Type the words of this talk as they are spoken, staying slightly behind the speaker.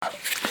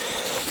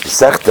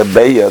Sechta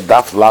Beya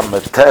Daf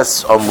Lamed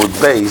Tes Amud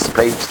Beis,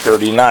 page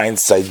 39,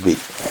 side B.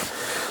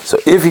 So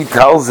if he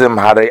tells him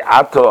Harei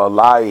Ato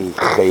Alai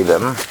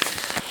Chedem,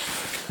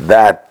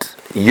 that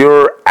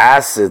your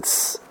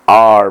assets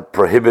are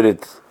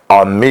prohibited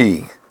on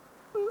me,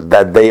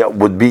 that they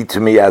would be to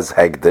me as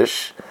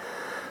Hegdish,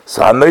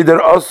 so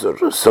Hanoider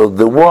Osur. So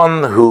the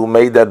one who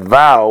made that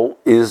vow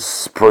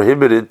is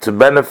prohibited to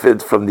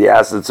benefit from the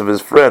assets of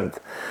his friend.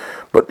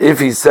 But if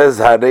he says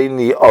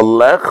Hareini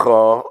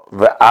Alecha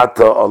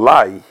ve'ata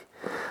alai,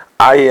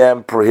 I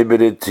am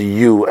prohibited to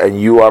you and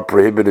you are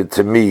prohibited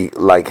to me,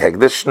 like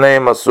Hegdish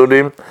Shneim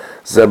Asurim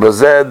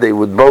Zebazeh, they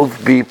would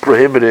both be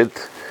prohibited,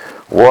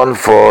 one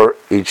for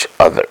each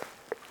other.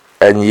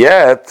 And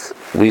yet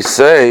we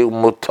say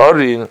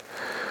Mutarin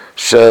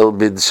Shel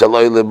Bid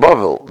Shaloi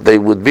Lebavel, they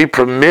would be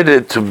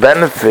permitted to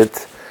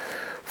benefit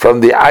from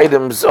the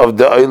items of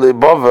the Oile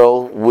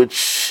Bavel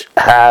which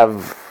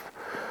have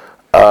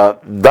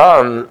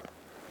done,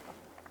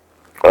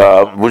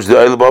 which the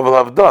Oile Bavel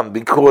have done,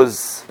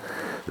 because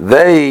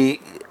they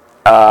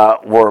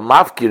were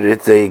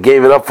mafkirit, they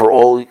gave it up for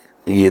all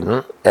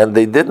Yidden, and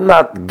they did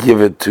not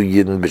give it to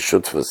Yidden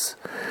b'shutfus.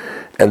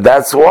 And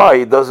that's why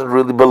it doesn't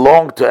really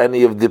belong to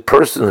any of the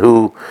person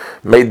who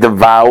made the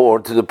vow or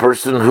to the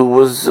person who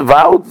was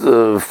vowed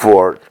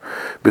for it,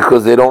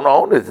 because they don't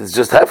own it. It's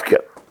just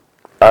hefker.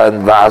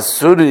 And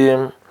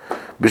v'asurim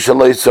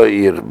b'shaloi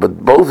so'ir.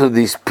 But both of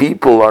these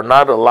people are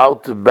not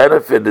allowed to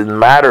benefit in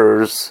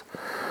matters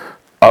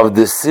of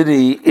the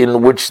city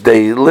in which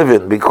they live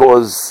in,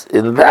 because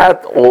in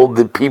that all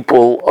the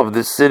people of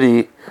the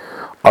city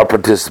are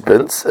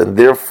participants, and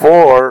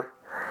therefore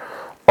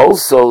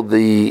also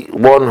the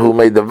one who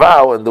made the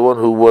vow and the one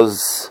who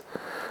was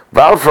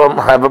vowed from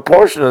have a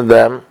portion of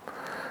them,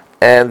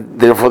 and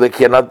therefore they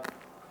cannot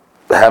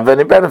have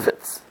any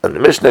benefits. And the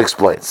Mishnah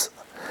explains,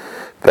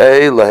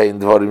 the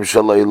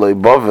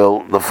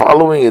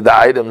following are the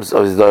items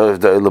of the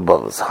Oile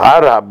Bavels.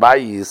 Har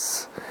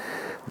HaBayis,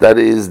 that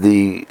is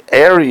the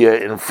area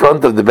in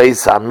front of the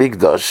Beis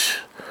HaMikdash,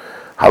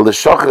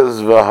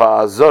 Halashachas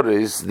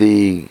v'Ha'azoris,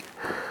 the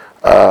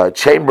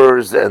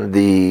chambers and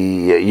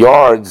the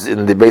yards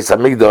in the Beis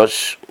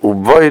HaMikdash,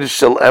 Uvoir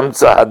Shel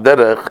Emtza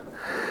HaDerech,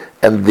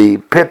 and the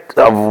pit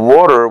of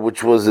water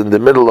which was in the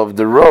middle of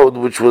the road,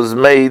 which was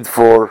made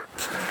for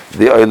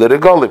the Oile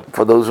Regolim,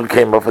 for those who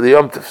came up for the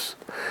Yom Tovs.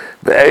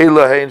 And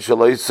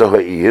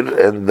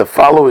the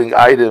following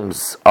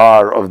items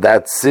are of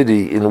that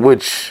city in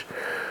which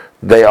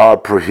they are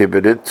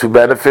prohibited to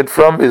benefit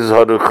from is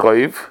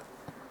Haruchoiv,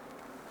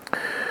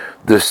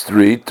 the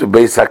street,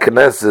 Beis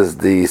HaKnesses,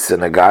 the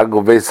synagogue,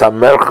 Beis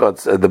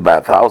HaMerchatz, the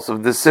bathhouse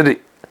of the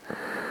city.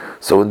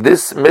 So in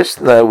this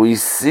Mishnah we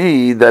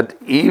see that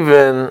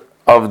even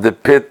of the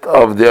pit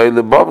of the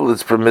Oile Bavel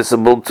it's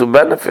permissible to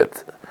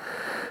benefit.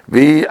 But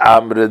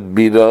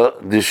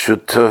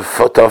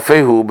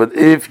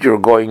if you're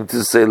going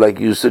to say, like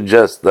you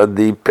suggest, that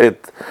the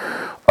pit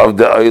of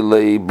the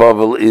Oile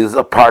Bavel is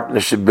a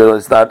partnership bill,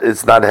 it's not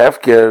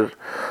hefker,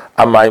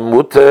 amai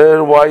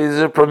muter, why is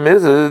it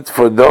permitted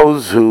for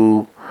those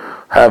who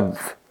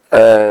have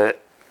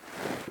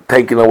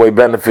taken away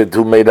benefit,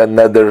 who made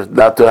another,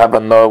 not to have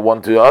another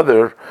one to the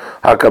other?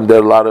 How come there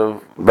are a lot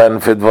of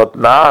benefit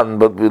vatnan?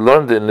 But we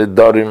learned in the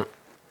Dorim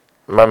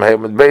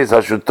Mamhemet Beis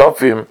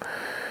Hashutofim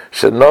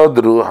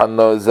Shenodru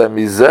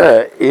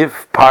Hanozemizeh,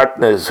 if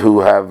partners who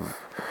have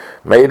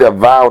made a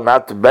vow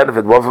not to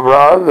benefit one from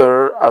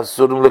another,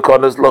 Asurim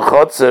Lekones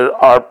Lachotzer,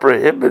 are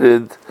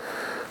prohibited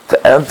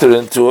to enter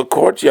into a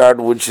courtyard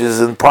which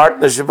is in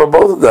partnership of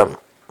both of them.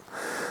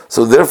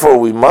 So therefore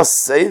we must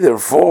say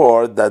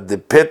therefore that the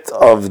pit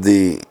of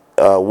the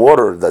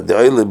water that the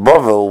Oile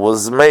Bavel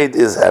was made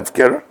is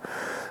hefker,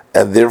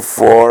 and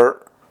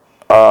therefore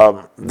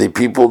the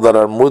people that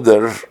are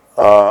muder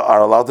are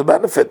allowed to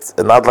benefit,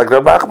 and not like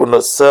Rabbi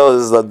Achman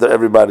says that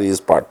everybody is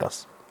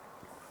partners.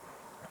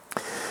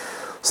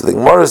 So the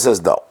Gemara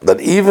says no, that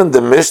even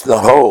the Mishnah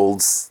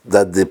holds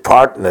that the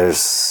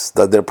partners,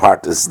 that their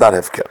partners is not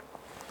hefker.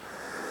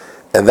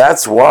 And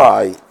that's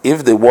why,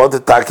 if they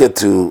wanted to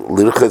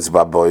lirchetz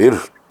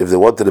baboir, if they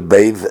wanted to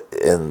bathe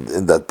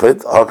in that pit,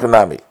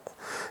 hakanami,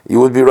 you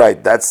would be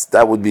right.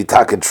 That would be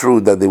taka true,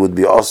 that they would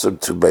be also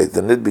to bathe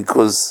in it,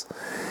 because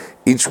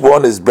each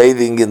one is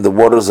bathing in the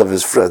waters of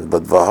his friend.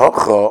 But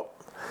vahacha,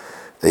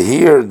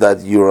 here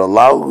that you're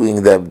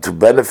allowing them to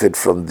benefit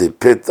from the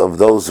pit of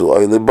those who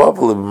oile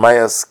bavel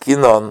maya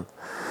skinon,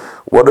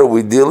 what are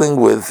we dealing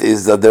with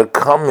is that they're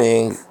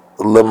coming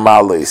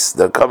lemalis,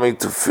 they're coming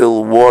to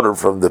fill water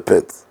from the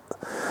pit.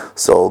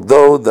 So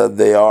although that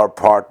they are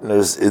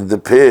partners in the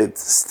pit,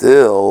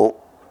 still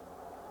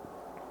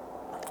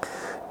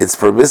it's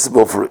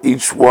permissible for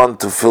each one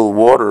to fill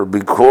water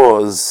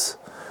because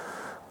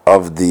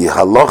of the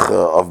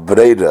halacha of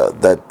Breira,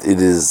 that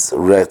it is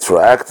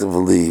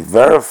retroactively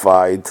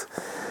verified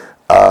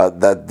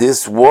that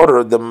this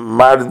water, the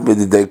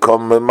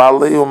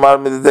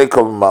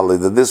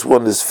that this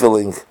one is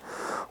filling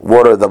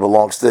water that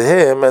belongs to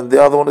him, and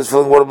the other one is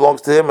filling water that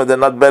belongs to him, and they're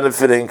not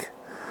benefiting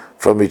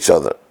from each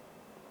other.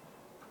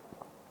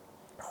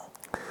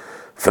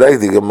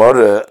 Frag the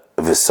Gemara,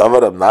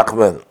 v'savar Rab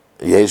Nachman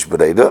yesh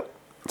breida.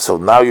 So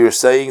now you're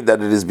saying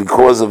that it is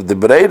because of the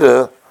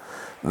breida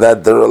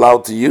that they're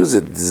allowed to use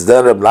it. Does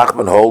then Rab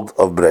Nachman hold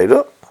of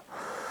breida?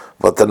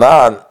 But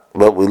Tanan,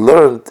 what we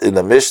learned in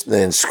the Mishnah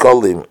in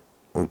Shkolim,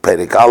 in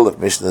Perek Aleph,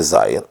 Mishnah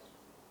Zayin,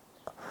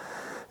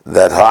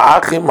 that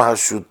ha'achim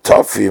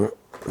ha'shutafim,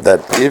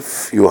 that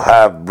if you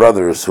have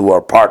brothers who are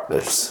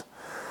partners,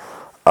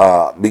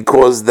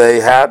 because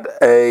they had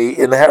a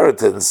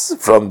inheritance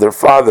from their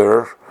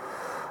father,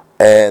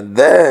 and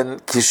then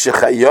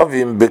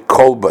kishechayovim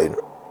bekolbain,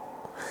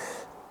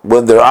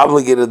 when they're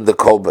obligated in the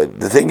kolbain.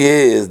 The thing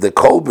is, the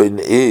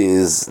kolbain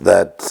is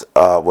that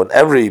when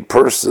every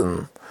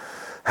person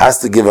has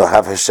to give a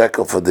half a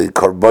shekel for the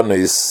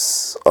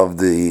korbanos of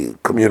the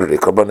community,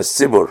 korbanos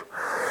tzibur,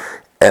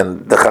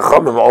 and the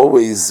Chachamim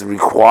always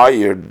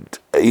required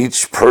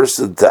each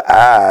person to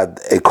add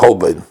a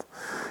kolbain.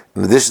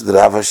 In addition to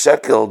the half a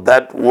shekel,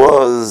 that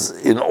was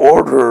in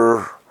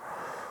order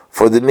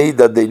for the need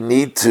that they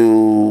need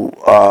to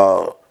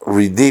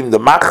redeem the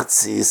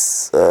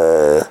machzis.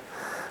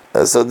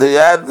 So they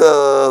add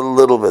a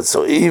little bit.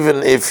 So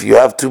even if you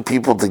have two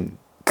people to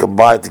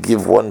combine to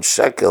give 1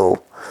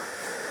 shekel,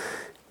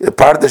 a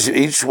partnership,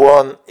 each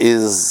one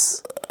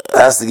has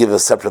to give a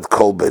separate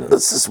kolbin.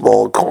 That's a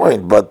small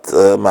coin, but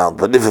amount.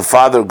 But if a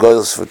father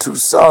goes for 2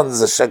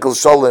 sons, a shekel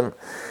sholim,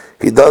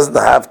 he doesn't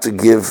have to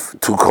give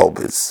 2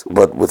 kolbins.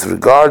 But with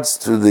regards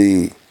to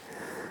the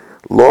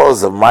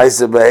laws of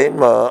Ma'aser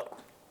Behema,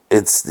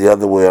 it's the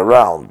other way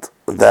around.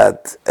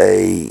 That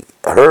a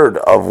herd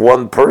of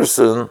 1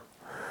 person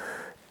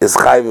is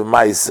chayv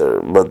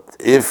Ma'aser, but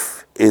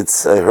if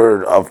it's a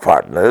herd of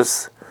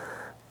partners,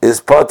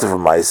 is part of a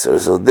Ma'aser.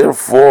 So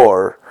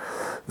therefore,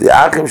 the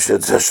Achim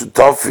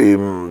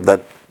Shutafim,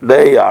 that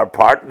they are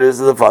partners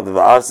of the father,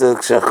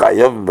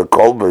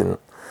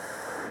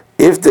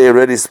 if they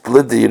already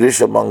split the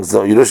Yerush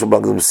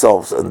among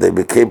themselves and they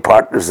became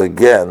partners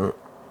again,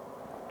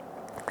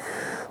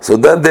 so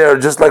then they are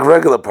just like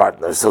regular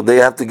partners. So they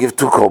have to give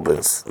 2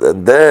 kolbins.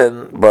 And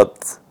then,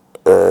 but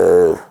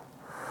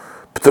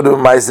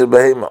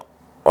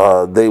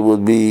they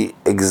would be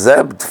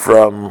exempt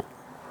from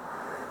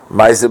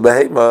Ma'aser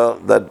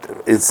Behema,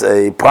 that it's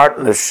a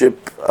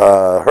partnership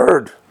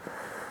herd,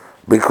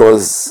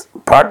 because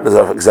partners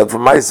are exempt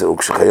from Ma'aser.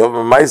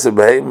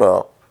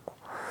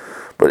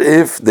 But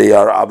if they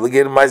are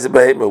obligated Ma'aser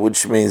Behema,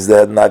 which means they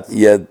had not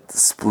yet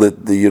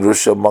split the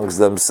Yerusha amongst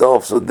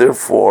themselves, so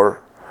therefore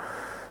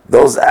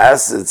those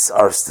assets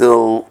are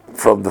still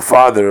from the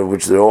father,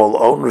 which they're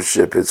all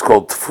ownership. It's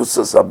called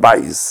Tfusas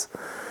Abayis.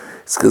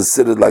 It's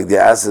considered like the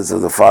assets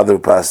of the father who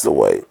passed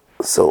away.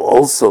 So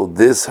also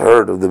this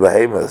herd of the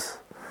behemoth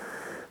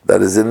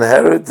that is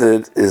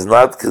inherited is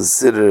not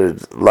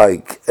considered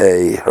like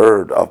a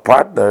herd of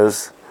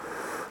partners,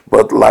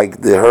 but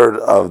like the herd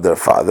of their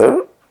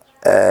father,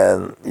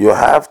 and you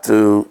have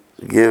to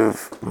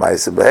give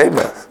Ma'aser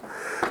Behemoth.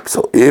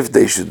 So if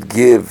they should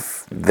give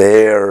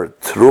their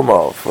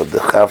truma for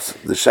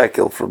the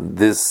shekel from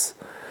this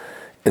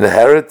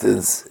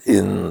inheritance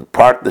in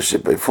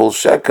partnership, a full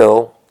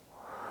shekel,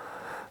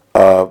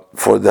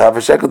 for the half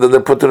a shekel, then they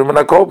put them in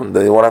a korban.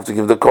 They won't have to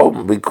give the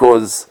korban,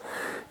 because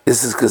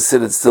this is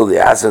considered still the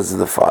assets of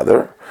the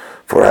father.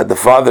 For had the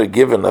father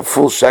given a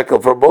full shekel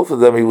for both of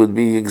them, he would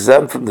be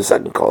exempt from the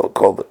second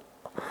korban.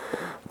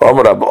 So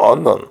Rabbi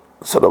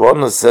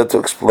Onan said, to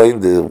explain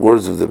the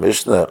words of the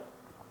Mishnah,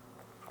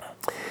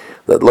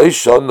 that Lo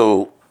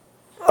Shanu,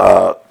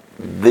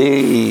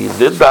 they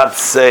did not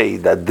say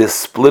that this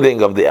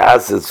splitting of the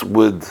assets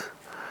would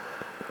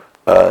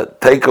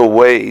take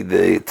away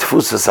the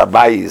tfusas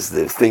habayis,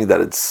 the thing that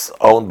it's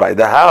owned by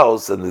the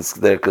house, and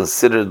they're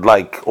considered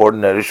like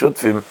ordinary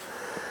shutfim.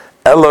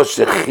 Elo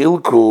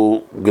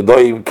shechilku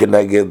gedoyim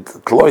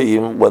keneged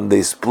tloyim, when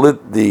they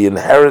split the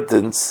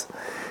inheritance,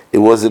 it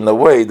was in a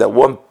way that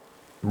one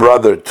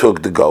brother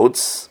took the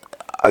goats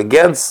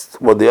against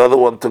what the other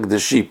one took the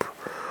sheep,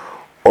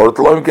 or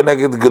tloyim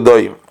keneged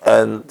gedoyim,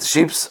 and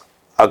sheep's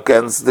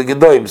against the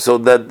gedoyim, so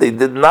that they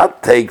did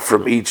not take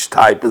from each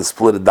type and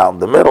split it down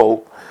the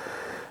middle.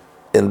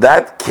 In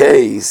that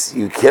case,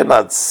 you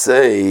cannot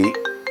say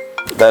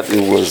that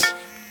it was.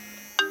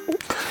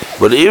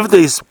 But if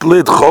they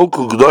split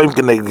choku gedoyim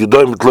keneged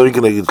gedoyim, tloyim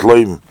keneged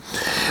tloyim,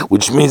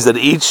 which means that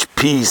each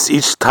piece,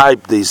 each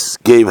type, they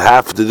gave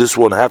half to this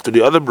one, half to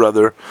the other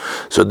brother.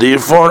 So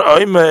therefore,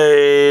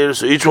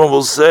 so each one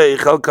will say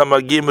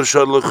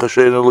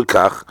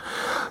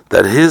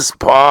that his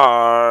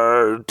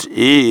part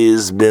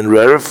is been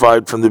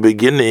rarified from the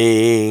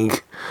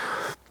beginning.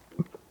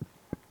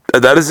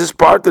 That is his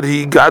part that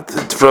he got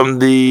from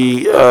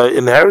the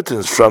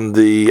inheritance from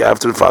the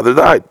after the father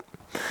died,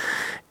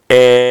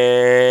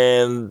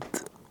 and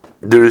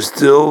there is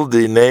still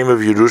the name of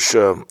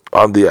Yerusha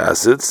on the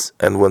assets.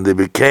 And when they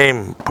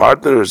became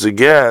partners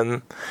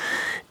again,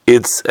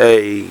 it's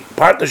a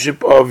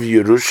partnership of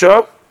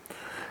Yerusha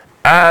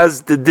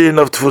as the din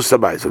of Tfus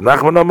Habayis. So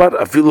Nachman Amar,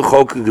 afilu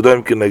chok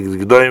gedoyim keneged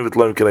gedoyim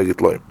v'tloyim keneged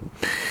tloyim.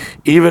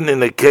 even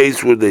in a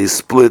case where they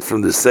split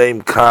from the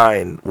same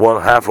kind,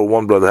 one half of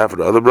one brother, half of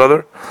the other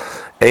brother,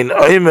 ein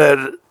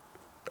oimer,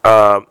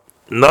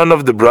 none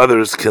of the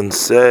brothers can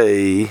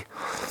say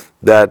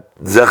that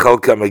zechal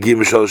kamagi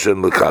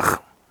mishoshen lekach.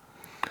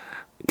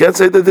 You can't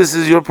say that this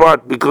is your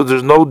part because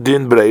there's no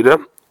din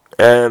breida,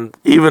 and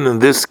even in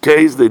this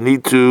case, they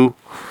need to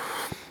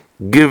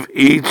give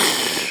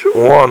each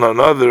one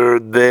another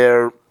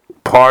their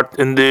part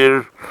in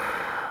the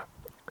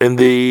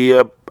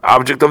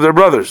object of their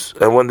brothers,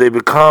 and when they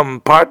become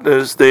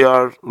partners, they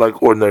are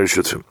like ordinary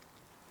shutim.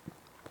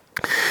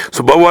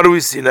 So, but what do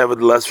we see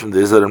nevertheless from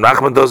this? That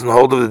Nachman doesn't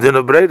hold of the din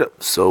of Breda.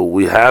 So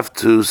we have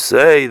to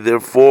say,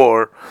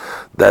 therefore,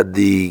 that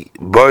the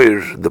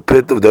boir, the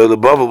pit of the oil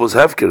bubble was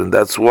hefker, and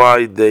that's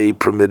why they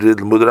permitted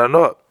Mudra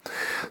Noah.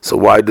 So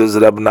why does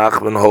Rab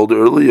Nachman hold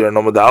earlier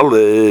Nomad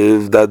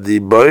Aleph that the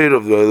boir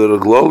of the oil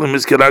glolim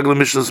is keragli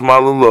mishnah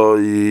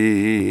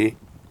smaloi?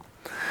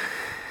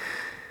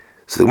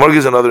 So the Gemara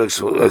gives another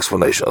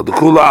explanation. The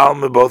Kula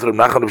Alme, both Rab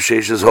Nachman and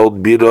Sheshes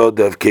hold Bira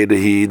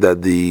Devkedahi,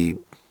 that the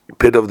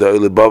pit of the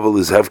oil bubble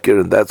is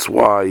hefker, and that's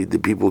why the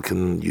people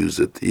can use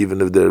it, even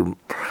if they're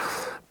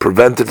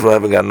prevented from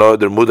having hanoah,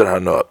 their mudar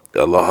hanoah.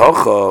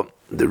 Alahacha,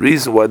 the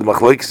reason why the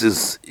machlokes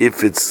is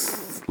if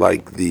it's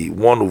like the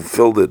one who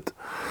filled it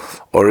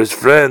or his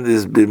friend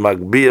is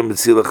b'magbiyah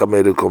mitzila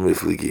chameru kol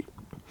mifligi.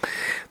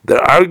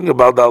 They're arguing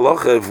about the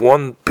halacha if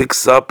one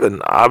picks up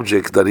an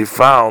object that he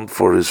found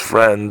for his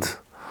friend.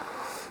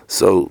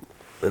 So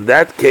in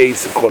that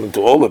case, according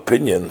to all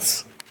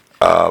opinions,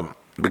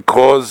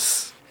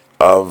 because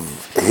of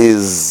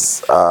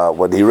his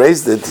when he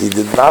raised it, he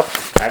did not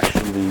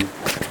actually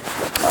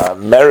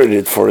merit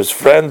it for his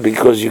friend,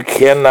 because you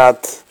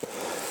cannot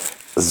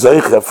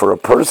zeicha for a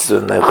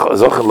person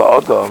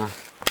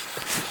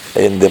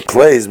in the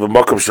place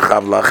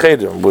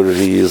where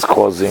he is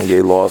causing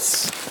a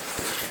loss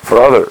for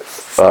others.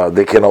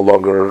 They can no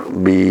longer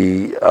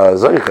be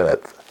zeicha in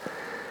it.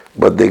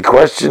 But the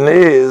question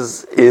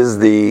is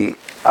the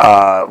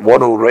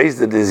one who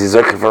raised it, is he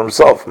zeicha for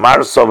himself? Mar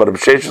Sovar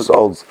B'Sheshes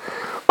holds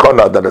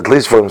Kona, that at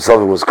least for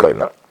himself it was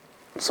Koina.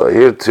 So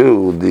here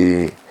too,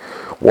 the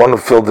one who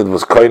filled it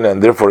was Koina,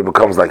 and therefore it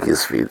becomes like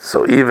his feet.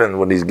 So even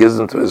when he gives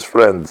them to his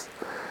friends,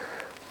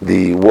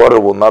 the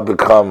water will not be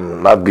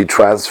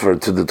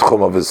transferred to the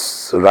tchum of his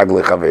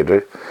Ragle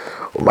Chavere.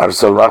 Umar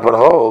Nachman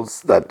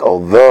holds that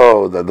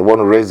although that the one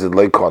who raised it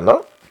like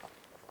Kona,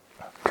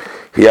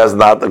 he has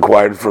not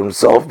acquired for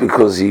himself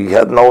because he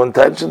had no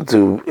intention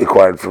to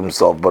acquire it for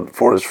himself, but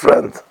for his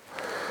friend.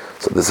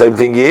 So the same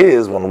thing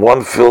is, when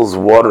one fills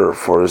water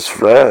for his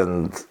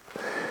friend,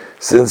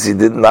 since he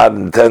did not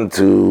intend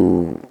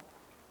to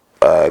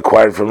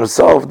acquire it from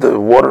himself, the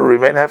water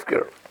remained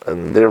hefker,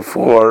 and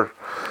therefore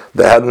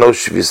they had no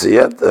shvisa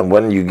yet. And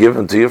when you give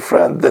him to your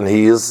friend, then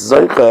he is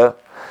zeicha.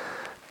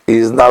 He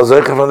is now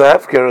zeicha from the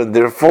hefker, and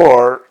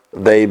therefore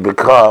they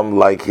become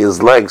like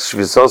his legs.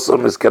 Shvisoso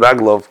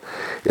miskeraglov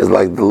is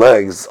like the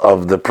legs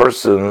of the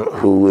person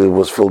who it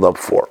was filled up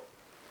for.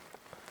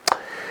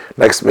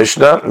 Next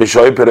Mishnah,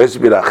 Mishoy Peres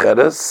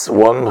Biracheres,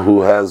 one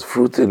who has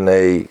fruit in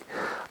a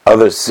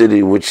other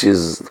city which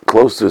is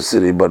close to a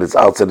city but it's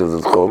outside of the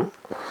Tchum.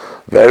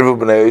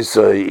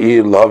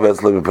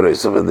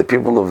 And the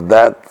people of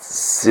that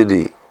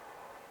city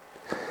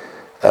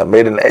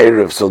made an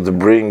Erev so to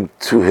bring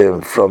to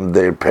him from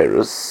their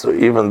Paris. So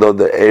even though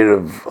the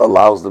Erev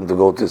allows them to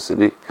go to the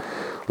city,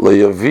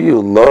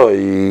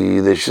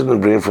 they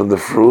shouldn't bring from the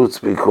fruits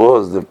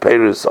because the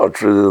Paris are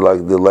treated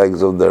like the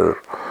legs of their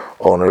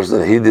owners,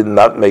 and he did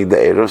not make the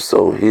Erev,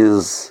 so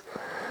his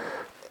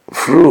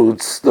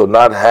fruits do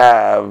not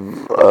have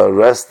a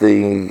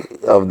resting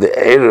of the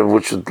Erev,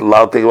 which would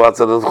allow to go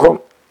outside of the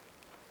Tchum.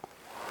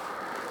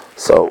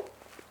 So,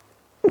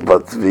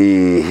 but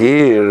we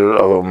here,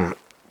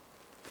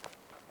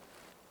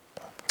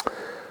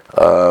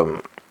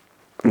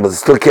 but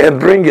still can't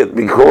bring it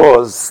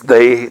because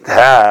they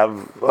have,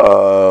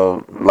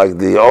 like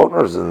the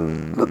owners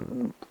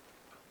and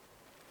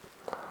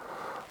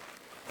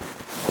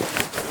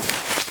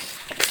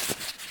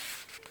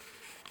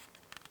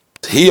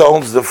he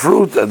owns the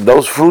fruit, and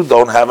those fruit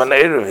don't have an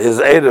Erev. His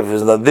Erev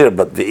is not there,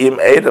 but the Im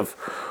Erev,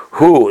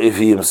 who, if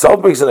he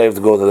himself makes an Erev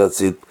to go to that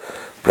seat,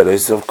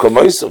 Peres of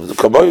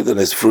Kamoy, then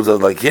his fruit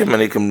is like him,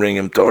 and he can bring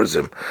him towards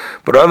him.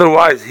 But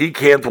otherwise, he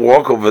can't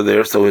walk over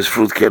there, so his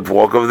fruit can't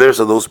walk over there.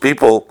 So those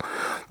people,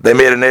 they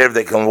made an Erev,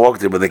 they can walk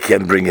there, but they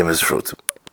can't bring him his fruit.